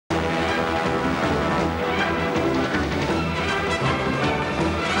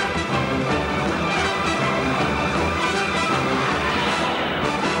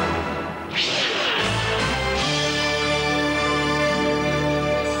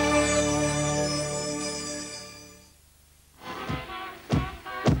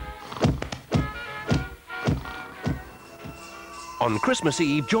On Christmas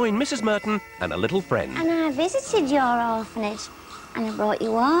Eve, join Mrs. Merton and a little friend. And I visited your orphanage. And I brought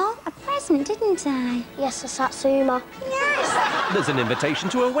you all a present, didn't I? Yes, a Satsuma. Yes. There's an invitation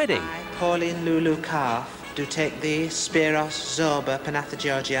to a wedding. I, Pauline Lulu Calf, do take thee, Spiros, Zoba, Panatha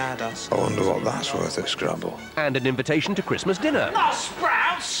Georgiados. I wonder what that's worth at Scrabble. And an invitation to Christmas dinner. Not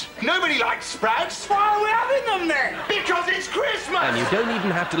sprouts! Nobody likes sprouts! Why are we having them then? Because it's Christmas! And you don't even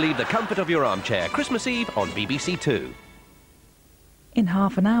have to leave the comfort of your armchair. Christmas Eve on BBC2. In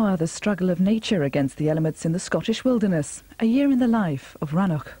half an hour, the struggle of nature against the elements in the Scottish wilderness. A year in the life of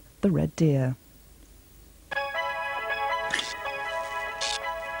Rannoch, the red deer.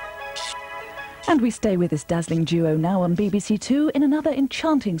 And we stay with this dazzling duo now on BBC2 in another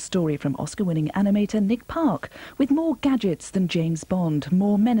enchanting story from Oscar-winning animator Nick Park, with more gadgets than James Bond,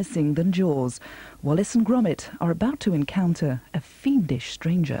 more menacing than Jaws. Walice and Grommet are about to encounter a fiendish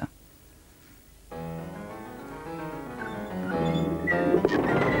stranger.